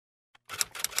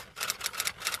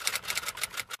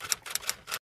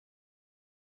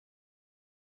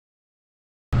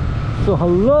So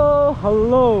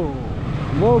hello,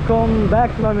 welcome back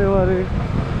to my memory.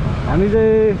 हामी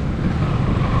चाहिँ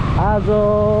आज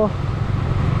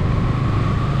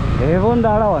हेवन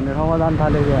डाँडा भन्ने ठाउँमा जान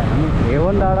थालेको। हामी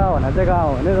हेवन डाँडा भन्ने चाहिँ कहाँ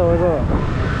हो भने तपाईँको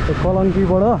त्यो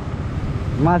कलङ्कीबाट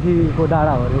माथिको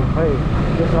डाँडा हो अरे। खै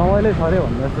त्यो रमाइलो छ अरे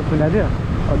भन्ने जस्तो सुनेको थियो।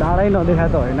 अब डाँडै नदेखाए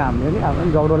त होइन, हामीले नि आफ्नो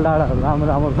जगडोल डाँडाहरू राम्रो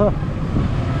राम्रो छ,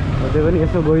 त्यो पनि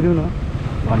यसो गइदिउँ न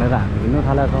भनेर हामी हिँड्नु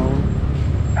थालेका छौँ।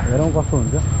 हेरौँ कस्तो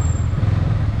हुन्छ।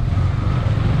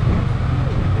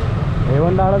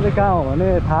 हेवन डाँडा चाहिँ कहाँ हो भने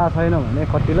थाहा छैन भने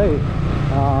कतिलाई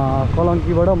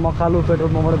कलङ्कीबाट मकालु पेट्रोल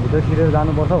पम्पबाट भित्र छिरेर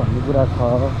जानुपर्छ भन्ने कुरा छ।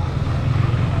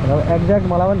 र एक्ज्याक्ट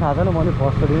मलाई पनि थाहा छैन, मैले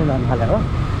फर्स्टचोटि नै जानु थालेँ हो।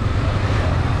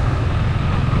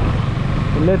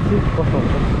 लेट्स सी कस्तो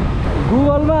हुन्छ।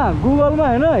 गुगलमा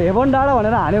होइन हेवन डाँडा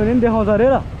भनेर हान्यो भने पनि देखाउँछ अरे।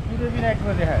 र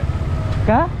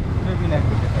कहाँ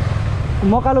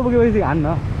मकालु पुगेपछि हान्न,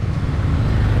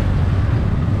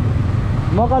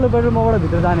 मकालु पेट्रोल पम्पबाट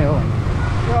भित्र जाने हो।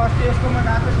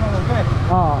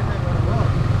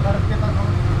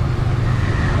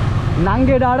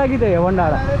 नाङ्गे डाँडा कि त हेवन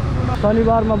डाँडा।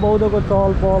 शनिबारमा बौद्धको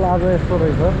चहल पहल आज यस्तो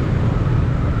रहेछ।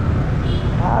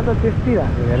 आज त्यति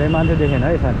भएको धेरै मान्छे देखेन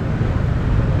है सानो।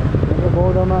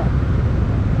 बौद्धमा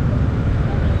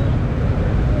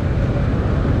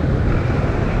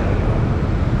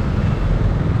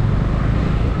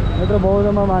यत्रो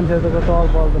बौद्धमा मान्छेहरूको चहल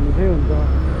पहल त निकै हुन्छ।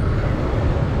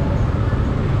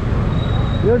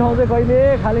 यो ठाउँ चाहिँ कहिले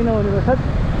खाली नहुने रहेछ।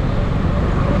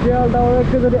 केवल त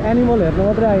एकैचोटि एनिमल हेर्नु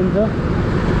मात्रै आइन्छ।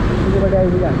 त्यतिपट्टि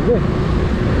आइपुग्यो हामी चाहिँ।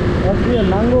 अस्ति यो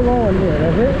नाङ्गो गाउँ भन्ने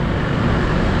हेरेको थिएँ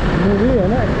मुभी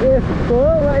होइन, यस्तो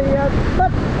याद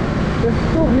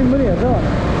त्यस्तो फिल्म पनि हेर्छ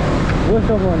वेस्ट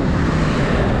अफ मनी।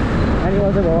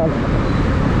 एनिमल चाहिँ भवाल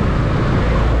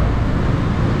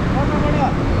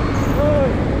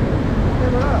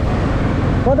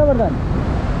कताबाट जाने।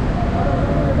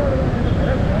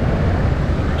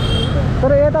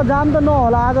 तर यता जाम त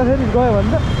नहोला आज, फेरि गयो भने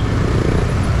त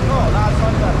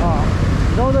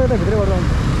जाउँ त यता भित्रैबाट जाउँ।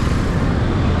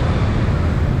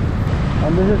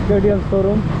 अनि दिस इज केटिएम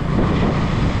सोरुम।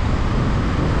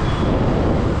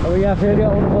 अब यहाँ फेरि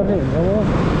आउनुपर्ने हुन्छ।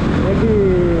 म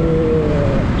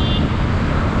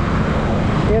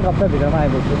एक हप्ताभित्रमा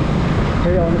आइपुग्छु,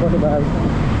 फेरि आउनुपर्ने भइहाल्छ।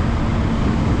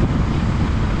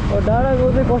 अब डाँडाको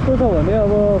चाहिँ कस्तो छ भने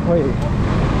अब खोइ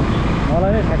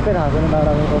मलाई नै ठ्याक्कै थाहा छैन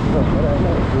डाँडाको कस्तो छ भनेर होइन।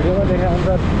 भिडियोमा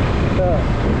देखाएअनुसार त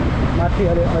माथि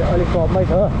अलिक टपमै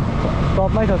छ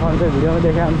छन् चाहिँ भिडियोमा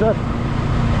देखाएअनुसार।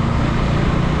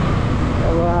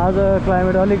 अब आज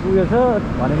क्लाइमेट अलिक उयो छ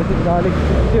भनेपछि त अलिक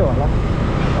के होला।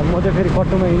 अब म चाहिँ फेरि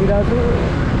कट्टुमा हिँडिरहेको छु।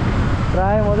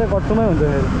 प्रायः म चाहिँ कट्टुमै हुन्छु।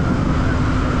 फेरि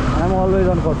आइएम अलवेज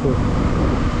अन कट्टु।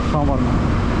 समरमा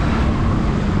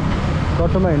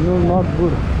कट्टुमा हिँड्नु नट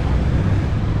गुड।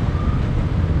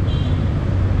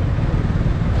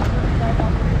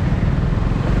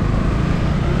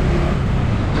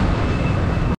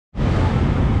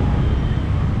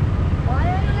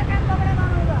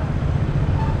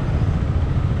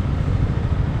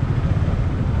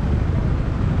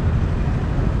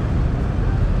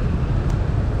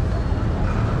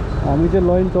 हामी चाहिँ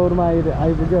लैन चौरमा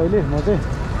आइपुग्यो अहिले। म चाहिँ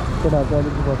केटाहरू चाहिँ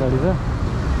अलिकति पछाडि छ।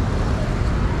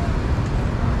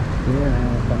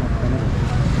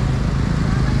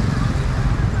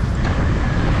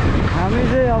 हामी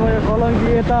चाहिँ अब यो कलङ्की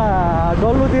यता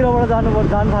डल्लुतिरबाट जानु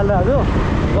थालिरहेको छु।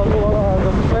 डल्लुबाट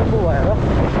स्वयम्भू भएर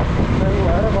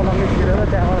कलङ्की छिरेर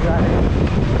त्यहाँबाट जाने।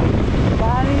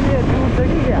 पानीले दुध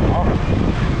कि क्या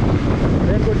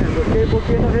रेनको ठेनको केही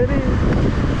बोकिएन।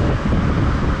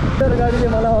 फेरि गाडीले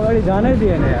मलाई अगाडि जानै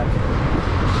दिएन यार।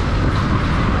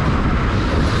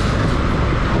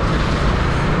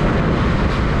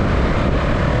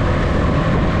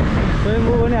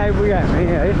 स्वयम्भू पनि आइपुग्यो हामी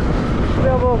है।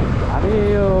 अब हामी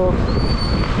यो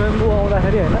स्वयम्भू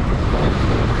आउँदाखेरि होइन,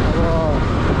 अब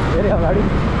धेरै अगाडि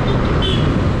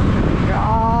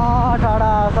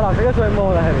टाढा जस्तो लाग्छ क्या स्वयम्भू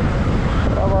आउँदाखेरि।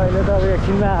 अब अहिले त अब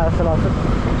एकछिनमा आयो जस्तो लाग्छ।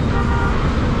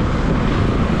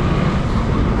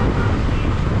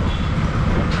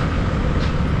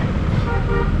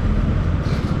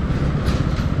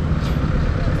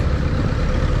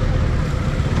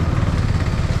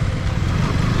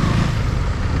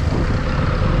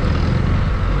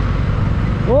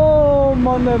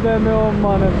 Mane beme, oh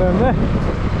mane beme.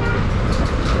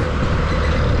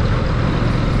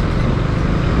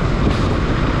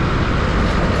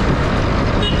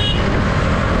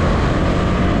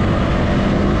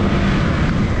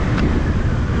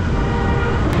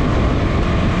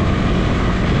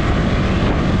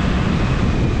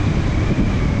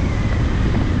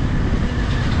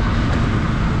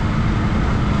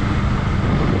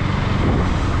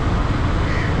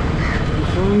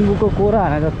 रुखको कोरा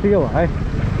हाने जत्तिकै भयो है।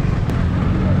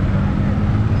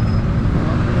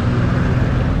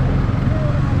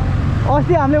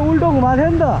 अस्ति हामीले उल्टो घुमाएको थियो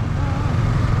नि त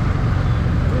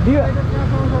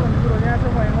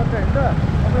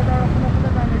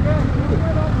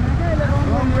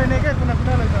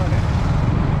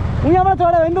उहाँबाट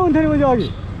चढ्यो भने त हुन्थ्यो नि मुझे अघि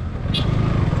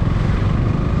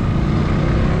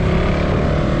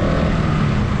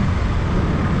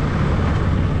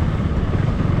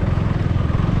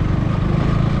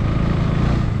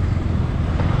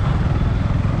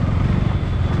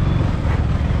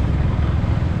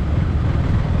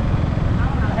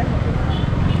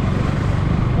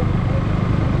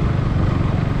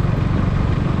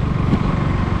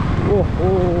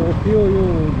यो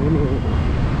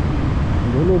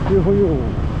धुलो के हो यो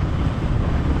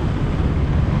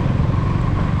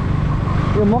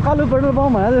मकालु पेट्रोल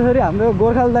पम्प भने फेरि हाम्रो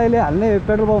गोर्खाल दाइले हाल्ने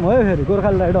पेट्रोल पम्प हो फेरि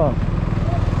गोर्खाल दाइ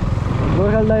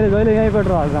गोर्खाल दाइले जहिले यहीँ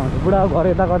पेट्रोल हाल्छ आउँछ बुढाको घर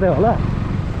यता कतै होला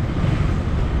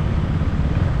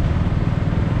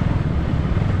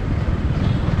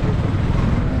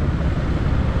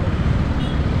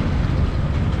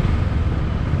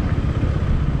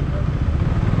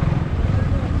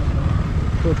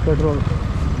पेट्रोल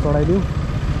चढाइदिउँ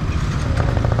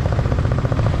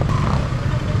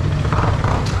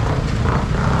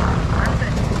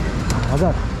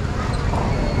हजार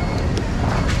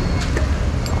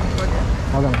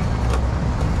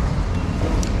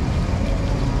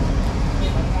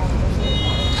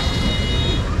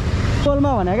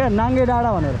टोलमा भने क्या नाङ्गे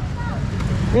डाँडा भनेर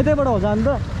यतैबाट हो जानु त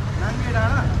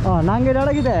नाङ्गे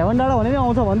डाँडा कि त हेवन डाँडा भने नि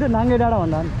आउँछ भन्थ्यो नाङ्गे डाँडा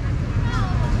भन्दा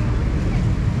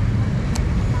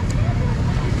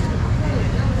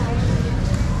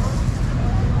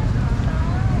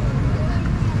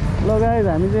ल गाइज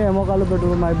हामी चाहिँ मकालु पेट्रोल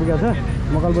पम्पमा आइपुगेको छ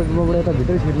मकालु पेट्रोल पम्पबाट यता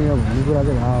भित्रै छिर्ने हो भन्ने कुरा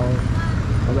चाहिँ थाहा हो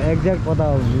अब एक्ज्याक्ट पता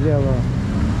हो भने चाहिँ अब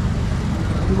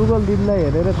गुगल दिदीलाई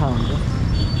हेरेरै थाहा हुन्छ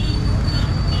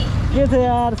के छ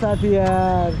यार साथी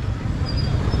यार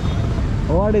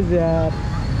वाट इज यार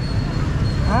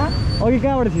अघि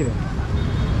कहाँबाट छिर्यो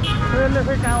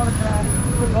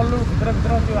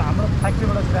हाम्रो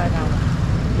फ्याक्ट्रीबाट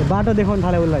त्यो बाटो देखाउनु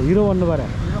थाल्यो उसलाई हिरो भन्नु पऱ्यो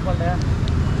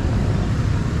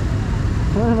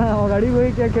अगाडि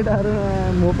गयो क्या केटाहरू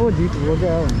म पो जित हो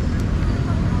क्या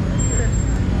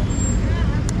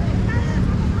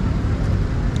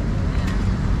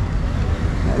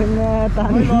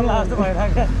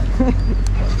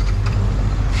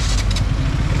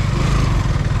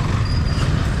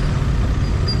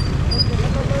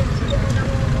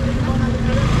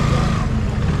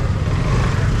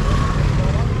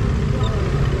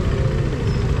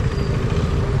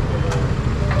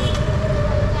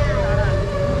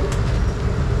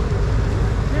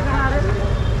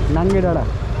नाङ्गे डाँडा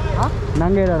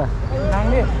नाङ्गे डाँडा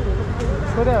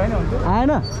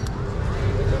आएन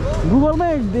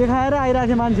गुगलमै देखाएर आइरहेको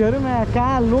थियो मान्छेहरू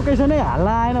कहाँ लोकेसनै हाल्न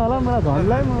आएन होला मलाई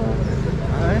झन्डलाई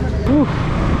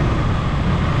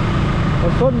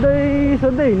सोध्दै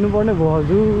सोध्दै हिँड्नुपर्ने भयो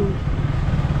हजुर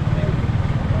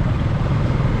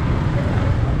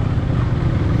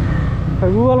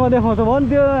गुगलमा देखाउँछ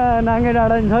भन्थ्यो नाङ्गे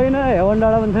डाँडा पनि छैन हेवन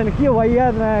डाँडा पनि छैन के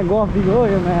वाइयात गफ दिएको हो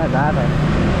यो झाट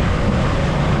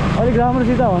अलिक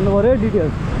राम्रोसित भन्नु पऱ्यो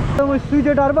डिटेल्स म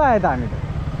स्विचो टार पो आयो त हामी त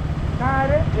कहाँ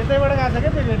अरे यतैबाट गएको छ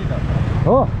क्या त्यो गाडी त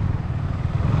हो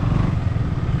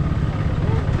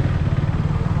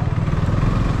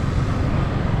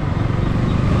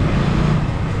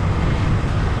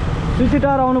स्विचो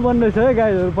टार आउनुपर्ने रहेछ है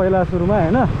गाईहरू पहिला सुरुमा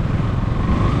होइन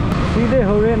सिधै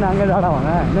हो वे नाङ्गे डाँडा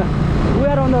भने होइन we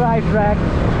are on the right track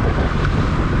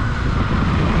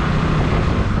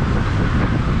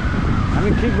हामी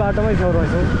ठिक बाटोमै छेउ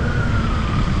रहेछौँ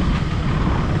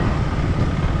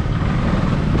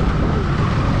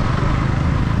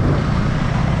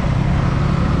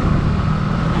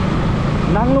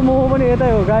नाङ्लो मोमो पनि यतै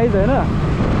हो गाइज होइन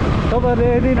तपाईँहरूले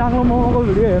यदि नाङ्लो मोमोको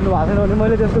भिडियो हेर्नु भएको छैन भने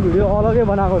मैले त्यस्तो भिडियो अलग्गै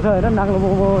बनाएको छ होइन नाङ्लो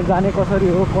मोमो जाने कसरी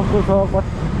हो कस्तो छ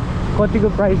कतिको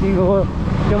प्राइसिङ हो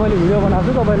त्यो मैले भिडियो बनाएको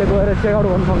छु तपाईँले गएर चेकआउट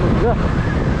गर्नु सक्नुहुन्छ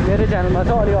मेरै च्यानलमा छ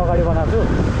अलिक अगाडि बनाएको छु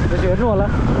त्यसो हेर्नु होला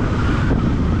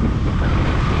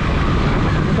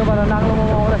तपाईँलाई नाङ्लो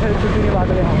मोमो आउँदाखेरि छुट्टिने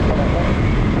बाटो देखाउँछु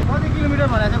कति किलोमिटर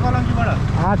भनेको छ कलङ्कीबाट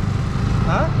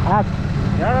 8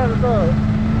 यहाँ त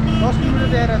 10 किलोमिटर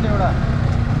देखेर चाहिँ एउटा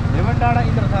हेवन डाँडा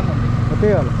इन्द्रथान भन्ने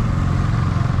त्यही होला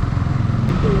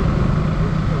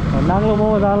नाङ्लो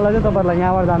मोमो जानलाई चाहिँ तपाईँहरूलाई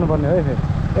यहाँबाट जानुपर्ने हो है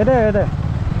फेरि यतै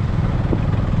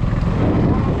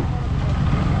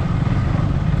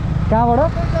कहाँबाट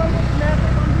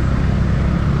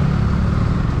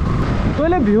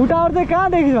तैँले भ्यू टावर चाहिँ कहाँ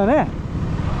देखिस् भने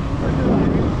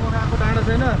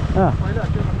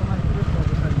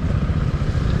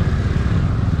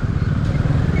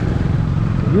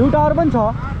भ्यू टावर पनि छ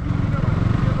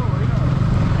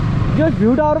यो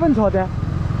भ्यू टावर पनि छ त्यहाँ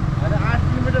हैन 8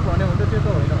 किलोमिटर भन्यो भने त त्यो त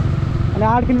होइन अनि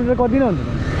 8 किलोमिटर कति नै हुन्छ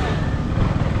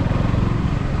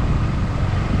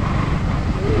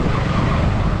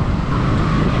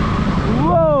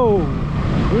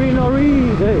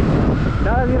ग्रिनरिज है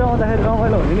डाँडातिर आउँदाखेरि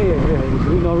रमाइलो हुने नि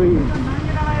ग्रिनरिज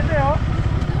नाङ्गे डाँडा यतै हो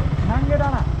नाङ्गे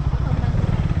डाँडा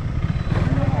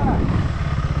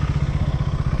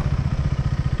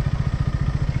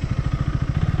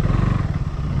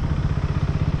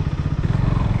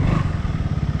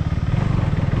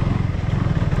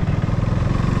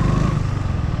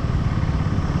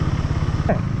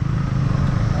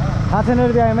थाहा छैन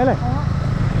रे त्यहाँ मैले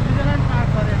स्विजरल्यान्ड पार्क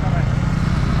गरे तपाईँ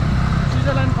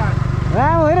स्विजरल्यान्ड पार्क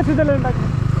होइन स्विजरल्यान्ड पार्क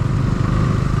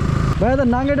भाइ त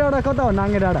नाङ्गे डाँडा कता हो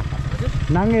नाङ्गे डाँडा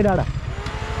नाङ्गे डाँडा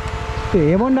त्यो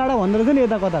हेमन डाँडा भन्दो रहेछ नि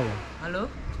यता कताको हेलो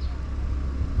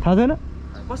थाहा छैन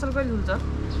पसल कहिले खुल्छ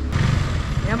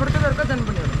यहाँबाट तपाईँहरू कति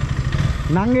जानुपर्ने हो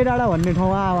नाङ्गे डाँडा भन्ने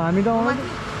ठाउँमा अब हामी त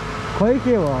खोइ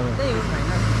के हो अब त्यही हो होइन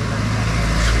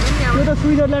त्यो त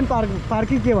स्विजरल्यान्ड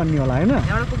पार्कै के भन्ने होला होइन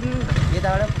यहाँबाट पुग्नु नि त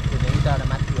यताबाट पुग्दैन यताबाट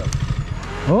माथि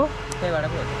हो त्यहीबाट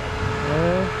पो ए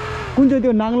कुन चाहिँ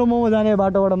त्यो नाङ्लो मोमो जाने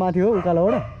बाटोबाट माथि हो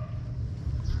उकालोबाट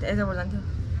यताबाट जान्थ्यो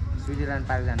स्विजरल्यान्ड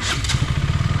पार्क जान्थ्यो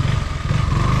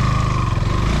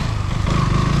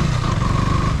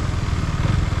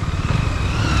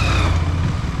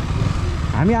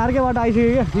हामी अर्कै बाटो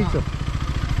आइसक्यो क्या ठिक छ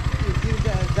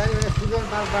स्विजरल्यान्ड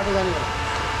पार्क बाटो जाने होला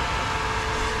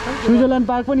स्विजरल्यान्ड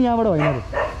पार्क पनि यहाँबाट होइन अरे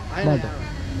बाटो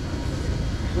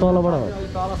तलबाट हो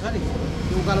तल छ नि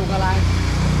उकालो उकालो आयो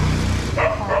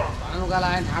उकालो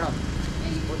आयो ठाडो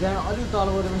त्यहाँ अलिक तल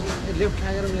गएर लेफ्ट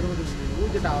ठाकेर मेरो ऊ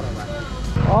त्यो टावर होला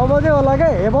अब चाहिँ होला क्या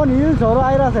हेभन हिल्सहरू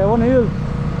आइरहेको छ हेभन हिल्स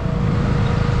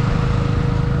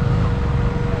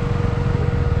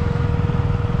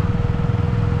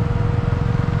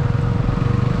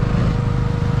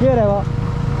के अरे अब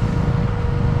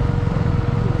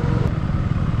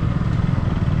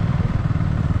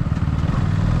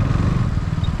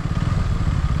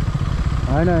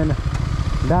होइन होइन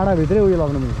डाँडाभित्रै उयो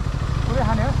लग्नु मिल्छ पुरै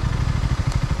खाने हो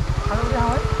खानु पुरै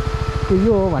खाऊ है त्यो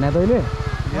यो हो भने तैँले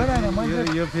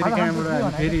यो फेरि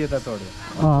कहाँबाट फेरि यता चढ्यो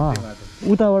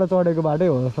उताबाट चढेको बाटै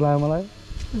हो जस्तो लाग्यो मलाई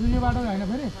यो बाटो होइन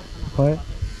फेरि खै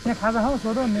त्यहाँ खाजा खाऊ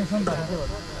सोधो नेक्सन भएको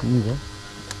हुन्छ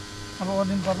अब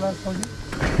अर्दिन पर्ला सौजी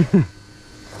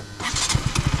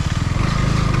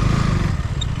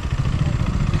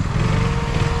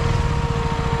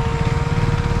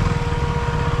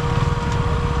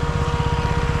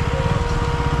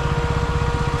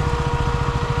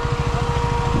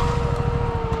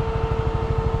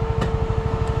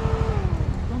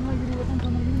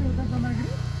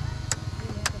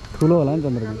ठुलो होला नि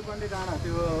चन्द्रगिरी डाँडा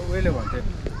त्यो उहिले भन्थ्यो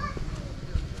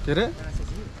के अरे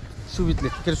सुबितले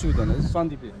के अरे सुबित भन्दा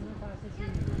सन्दीपले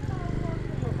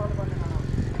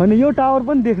अनि यो टावर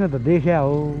पनि देख्न त देखिया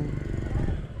हो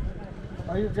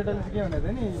यो केटाले चाहिँ के भनेको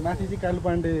थियो नि माथि चाहिँ कालु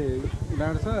पाण्डे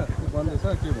डाँडा छ बन्दैछ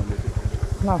के भन्दै थियो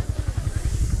ल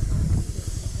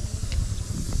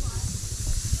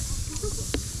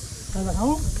खाजा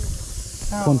खाऊ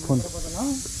फोन फोन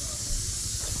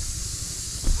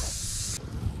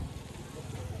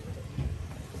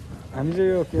हामी चाहिँ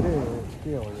यो के अरे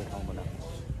के हो यो ठाउँको नाम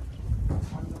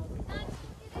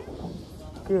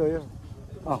के हो यो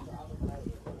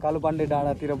कालु पाण्डे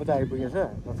डाँडातिर पो चाहिँ आइपुगेछ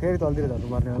फेरि तलतिर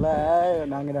झर्नुपर्ने होला ए यो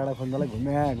नाङ्गे डाँडा खोज्नलाई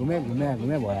घुमे घुमे घुमे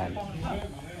घुमे भइहाल्यो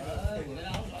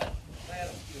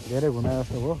धेरै घुमे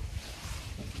जस्तो हो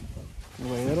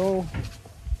हेरौँ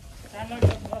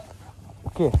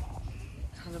के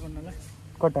खाजा भन्नलाई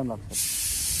कति टाइम लाग्छ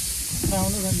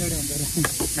आउनु सन्डेडे हुन्छ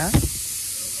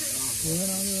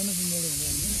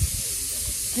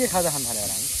के खाजा खान थाल्यो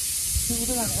होला हामी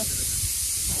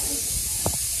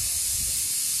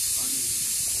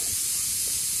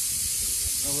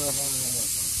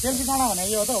सेल्फी डाँडा भने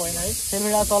यो त होइन है सेल्फी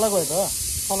डाँडा तल गयो त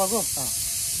तलको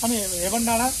अनि हेभन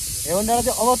डाँडा हेभन डाँडा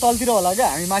चाहिँ अब तलतिर होला क्या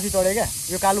हामी माथि चढ्यो क्या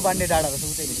यो कालु पाण्डे डाँडा रहेछ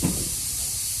उतै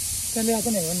त्यसले आएको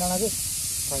नि हेभन डाँडा चाहिँ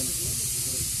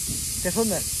त्यसो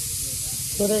नि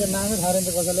सोधेको नामै थाहा रहेछ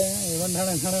कसैले हेभन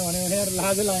डाँडा डाँडा भन्यो भने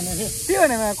लाजै लागेन कि त्यो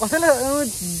होइन कसैले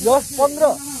जस्ट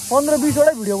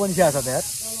 15-20वटै भिडियो बनिसकेको छ त यार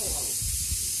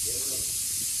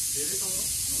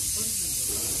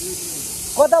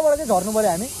कताबाट चाहिँ झर्नु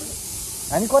पऱ्यो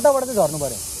हामी कताबाट चाहिँ झर्नु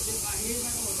पऱ्यो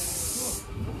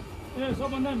ए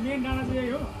सबभन्दा मेन डाँडा चाहिँ यही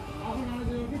हो आफ्नो डाँडा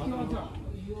चाहिँ के अझ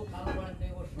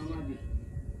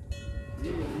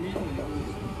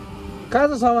कहाँ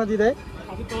छ समाधि दाइ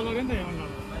अझै तल गयो नि त हेभन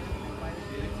डाँडा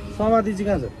समाधि चाहिँ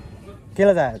कहाँ छ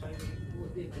केलाई चाहियो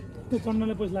त्यो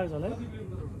चन्नले पैसा लाग्छ होला है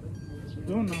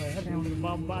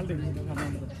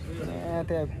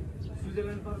त्यहाँ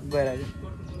गएर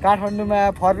काठमाडौँमा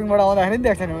फर्पिङबाट आउँदाखेरि नि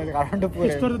देख्छ नि मैले काठमाडौँ पुगेँ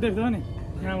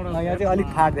यहाँ चाहिँ अलिक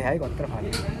फाट देखाएँ है घत्र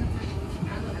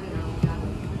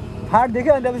फाट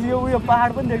देख्यो अनि त्यसपछि यो पाहाड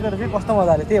पनि देख्दो रहेछ कस्तो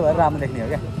मजाले त्यही भएर राम्रो देख्ने हो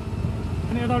क्या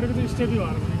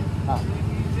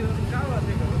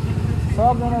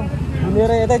सबजना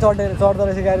भुलेर यतै चढ्दो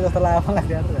रहेछ गाडी जस्तो लाग्यो मलाई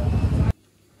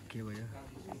के भयो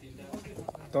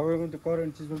तपाईँको त्यो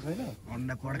करेन्ट चिज छैन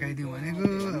अन्डा पड्काइदिउँ भनेको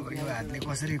अब यो हातले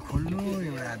कसरी खोल्नु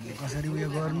एउटा हातले कसरी उयो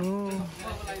गर्नु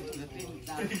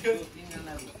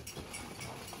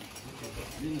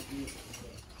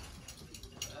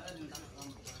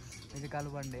यो कालो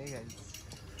पाण्डे है गाइस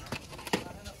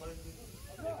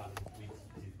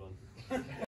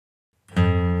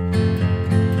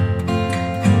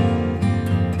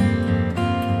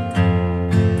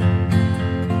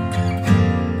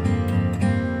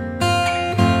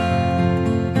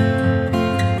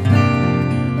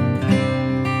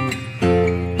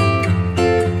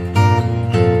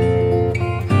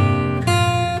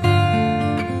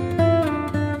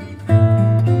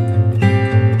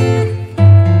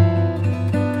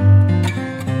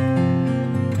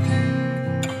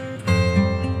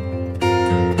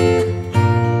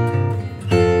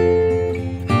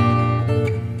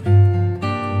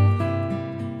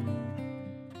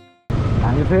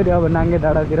फेरि अब नाङ्गे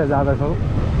डाँडातिर जाँदैछौँ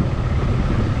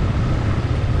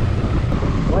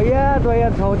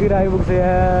यार ठाउँतिर आइपुग्छ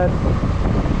यार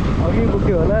अघि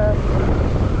पुग्थ्यो होला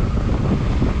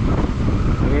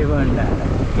हेभन डाँडा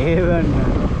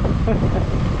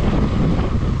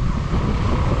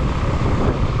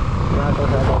बाटो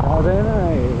साटो थाहा छैन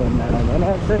हेभन डाँडा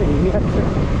बनाएको छ हिँडिहाल्छ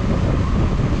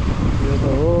यो त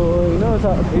होइन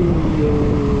साथी यो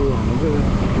भनेको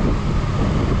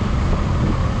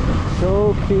So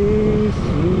kiss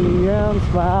me and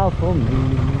smile for me.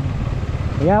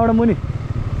 यहाँबाट मुनि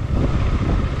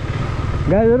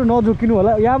गाइजहरू नझुक्किनु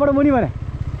होला यहाँबाट मुनि भने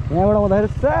यहाँबाट आउँदाखेरि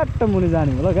स्याट्ट मुनि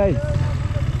जाने होला गाइज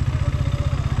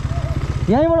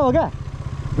यहीँबाट हो क्या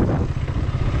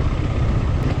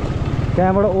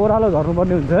त्यहाँबाट ओह्रालो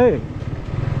झर्नुपर्ने हुन्छ है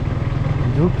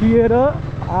झुक्किएर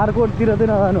अर्कोतिर चाहिँ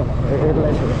नजानु होला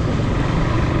यसलाई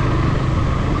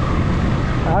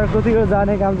अर्कोतिर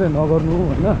जाने काम चाहिँ नगर्नु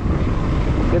होइन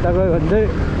त्यता गयो भने चाहिँ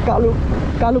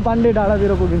कालु पाण्डे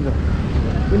डाँडातिर पुगिन्छ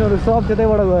यिनीहरू सब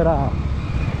त्यतैबाट गएर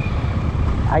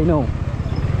आइनौ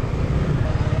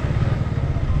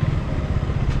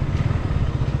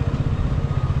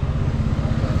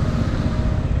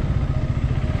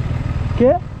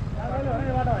के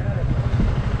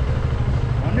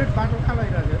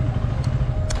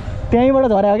त्यहीँबाट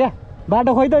झर्यो क्या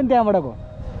बाटो खोइ त नि त्यहाँबाटको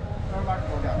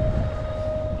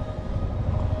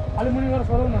अलि मुनि गएर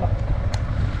सोधौँ न ल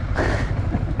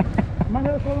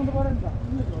मान्छेले सोध्नु त पऱ्यो नि त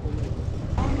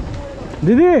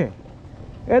दिदी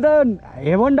यता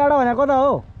हेभन डाँडा भनेको कता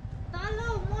हो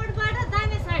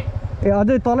ए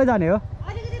अझै तलै जाने हो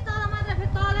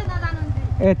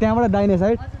ए त्यहाँबाट दाहिने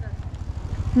साइड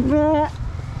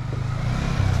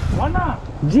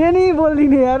जे नि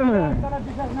बोलिदिने यार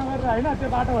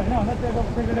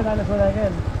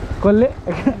कसले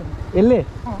यसले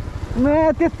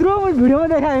त्यत्रो भिडियोमा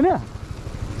देखायो होइन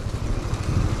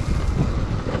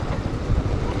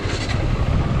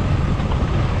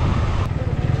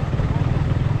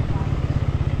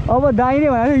अब दाहिने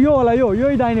भनेको यो होला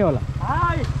यही दाहिने होला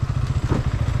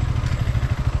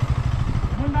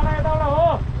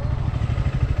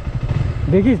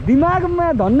देखिस् दिमागमा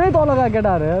धन्नै तलका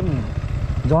केटाहरू हेर्नु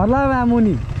झर्ला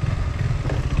मुनि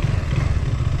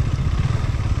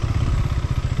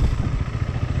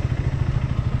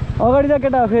अगाडि त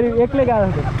केटा फेरि एक्लै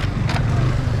गएको थियो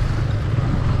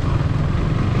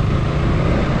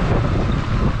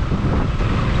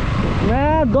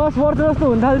 10 वर्ष जस्तो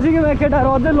हुन थाल्छ कि केटाहरू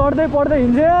अझै लड्दै पढ्दै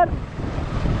हिँड्छ यार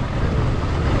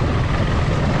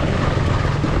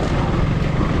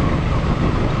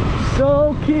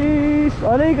सौखिस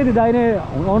अलिकति दाहिने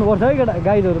आउनुपर्छ है केटा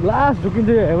गाइजहरू लास्ट झुकिन्छ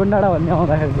यो हेभन डाँडा भन्ने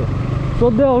आउँदाखेरि चाहिँ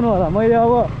सोध्दै आउनु होला मैले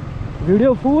अब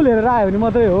भिडियो फुल हेरेर आयो भने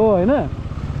मात्रै हो होइन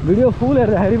भिडियो फुल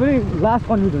हेर्दाखेरि पनि लास्ट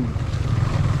कन्फ्युज हुन्छ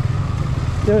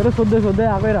त्यो भएर सोध्दै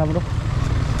आएकै राम्रो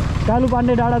कालु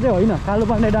पाण्डे डाँडा चाहिँ होइन कालु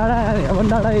पाण्डे डाँडा हेभन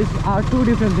डाँडा इज आर 2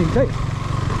 डिफ्रेन्ट थिङ्स है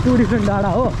 2 डिफ्रेन्ट डाँडा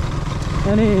हो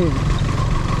अनि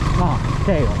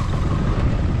त्यही हो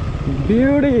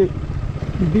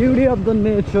beauty of the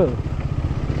nature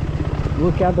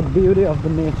look at the beauty of the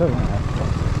nature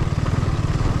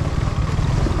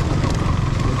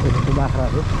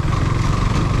बाख्राहरू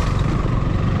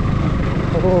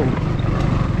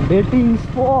डेटिङ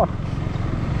स्पट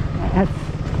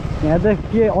यहाँ चाहिँ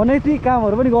के अनैतिक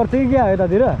कामहरू पनि गर्छ कि क्या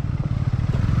यतातिर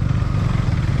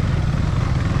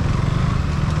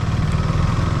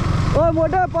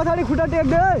मोटे पछाडि खुट्टा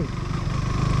टेक्दै है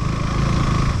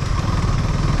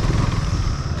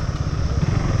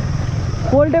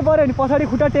पोल्टे पर्यो नि पछाडि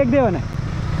खुट्टा टेक्दियो भने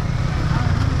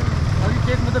अघि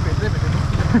टेक्नु त भेट्दै भेटेन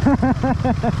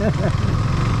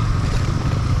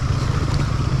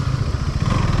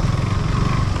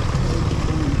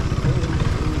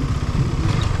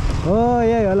हो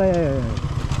यही होला यही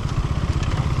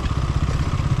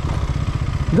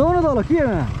जाउँ न त होला के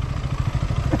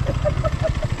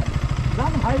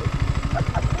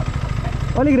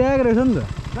अलिक ऱ्याग रहेछ नि त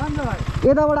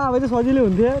यताबाट आए चाहिँ सजिलै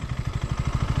हुन्थ्यो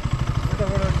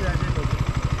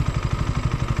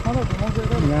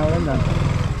यहाँबाट पनि जान्छ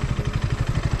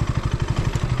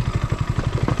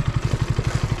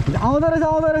आउँदो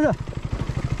रहेछ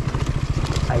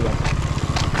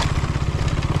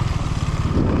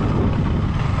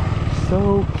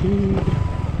सौखी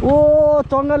ओ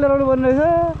चङ्गा लिएर आउनु पर्ने रहेछ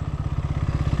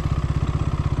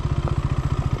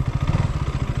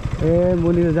ए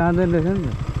मुनि त जाँदैन रहेछ नि त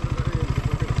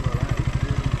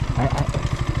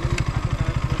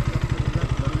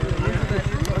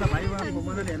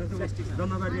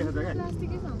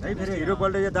है फेरि हिरो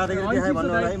पल्टे यो दादागिरी देखायो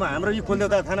भन्नु होला है म हाम्रो यो खोल्दै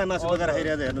त थाना मासु बजार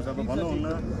खाइरहेको हेर्नुहोस् अब भन्नुहुन्न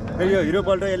फेरि यो हिरो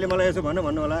पल्टो यसले मलाई यसो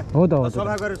भन्नु होला हो त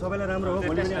सफा गरेर सबैलाई राम्रो हो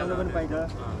भोलि पनि आउनु पनि पाइन्छ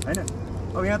होइन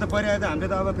अब यहाँ त परिआयो त हामीले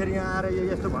त अब फेरि यहाँ आएर यो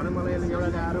यस्तो भन्यो मलाई यसले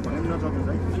एउटाले आएर भन्नु पनि नसक्नु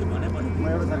है म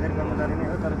एउटा सरकारी कर्मचारी नै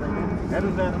हो तर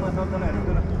हेर्नुहोस् न म सक्दैन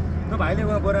हेर्नुहोस् न त्यो भाइले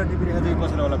उहाँ गएर टिपी रेखा चाहिँ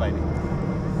बसेर होला भाइले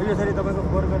यसरी तपाईँको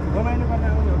फोहोर गर्नु रमाइलो गर्ने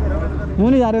आउने हो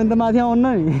मुनि झाऱ्यो भने त माथि आउन्न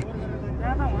नि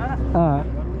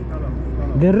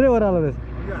धेरै ओह्रालो रहेछ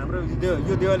यो हाम्रो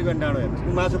यो देवाली गर्ने डाँडो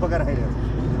हेर्नुहोस् मासु पकाएर खाइरहेको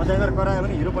पचाएर करायो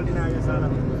भने हिरो पल्टिन आयो साला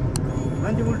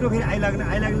मान्छे उल्टो फेरि आइलाग्ने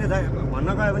भन्न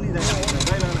गयो भने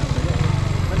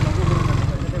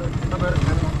तपाईँहरू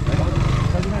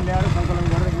ल्याएर सङ्कलन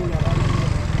गरेर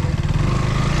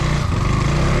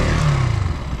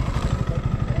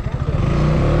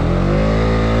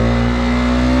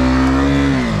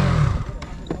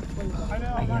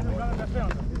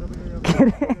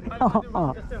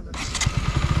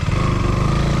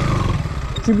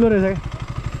चिप्लो रहेछ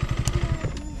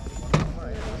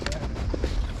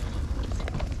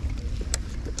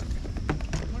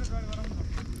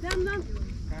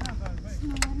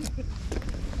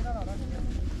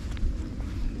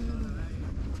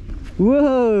वो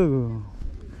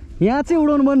यहाँ चाहिँ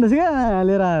उडाउनु पर्ने रहेछ क्या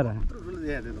लिएर आएर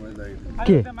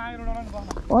के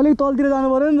अलिक तलतिर जानु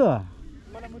पर्यो नि त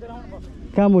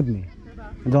कहाँ मुत्ने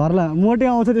झर्ला मोटे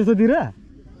आउँछ त्यस्तोतिर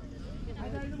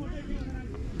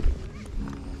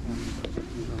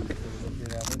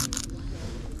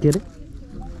के अरे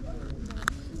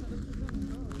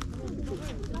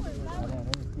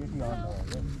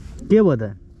के भयो त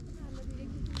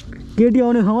केटी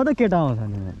आउने ठाउँमा त केटा आउँछ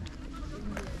नि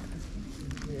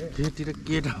केटी र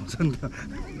केटा आउँछ नि त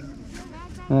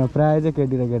प्रायः चाहिँ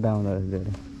केटी र केटा आउँदो रहेछ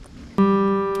धेरै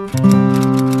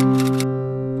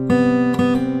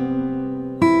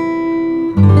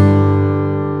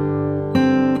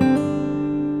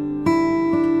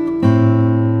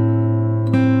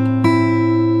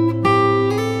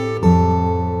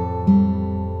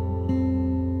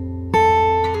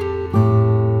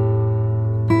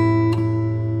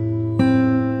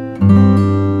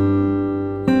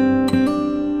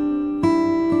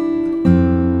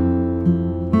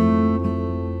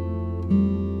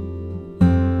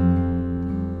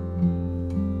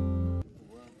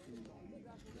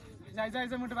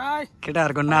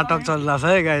केटाहरूको नाटक चलिरहेछ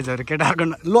है गाइजहरू केटाहरूको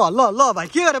ल ल ल भाइ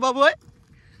के गरे बाबु है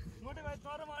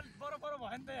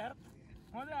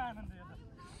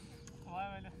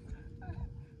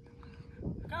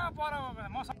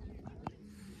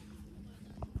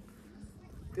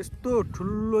त्यस्तो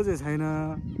ठुलो चाहिँ छैन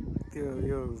त्यो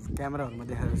यो क्यामेराहरूमा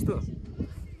देखाएको जस्तो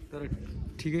तर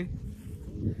ठिकै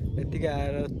यत्तिकै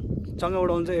आएर चङ्गा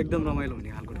उडाउनु चाहिँ एकदम रमाइलो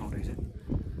हुने खालको ठाउँ रहेछ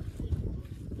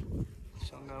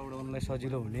चङ्गा उडाउनुलाई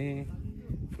सजिलो हुने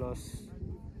प्लस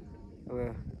अब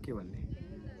के भन्ने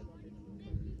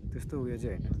त्यस्तो उयो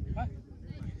चाहिँ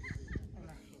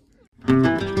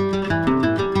होइन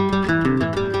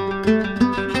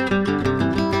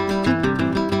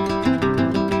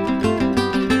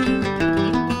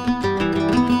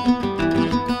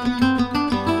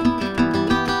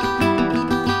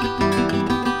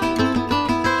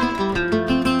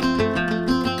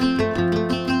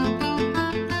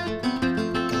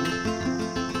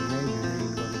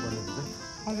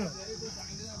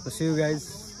See you guys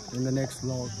in the next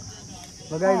vlog.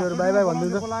 Hello guys, bye bye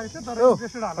भन्दिनु त.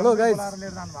 Hello guys.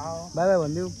 Bye bye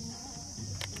भन्दिनु.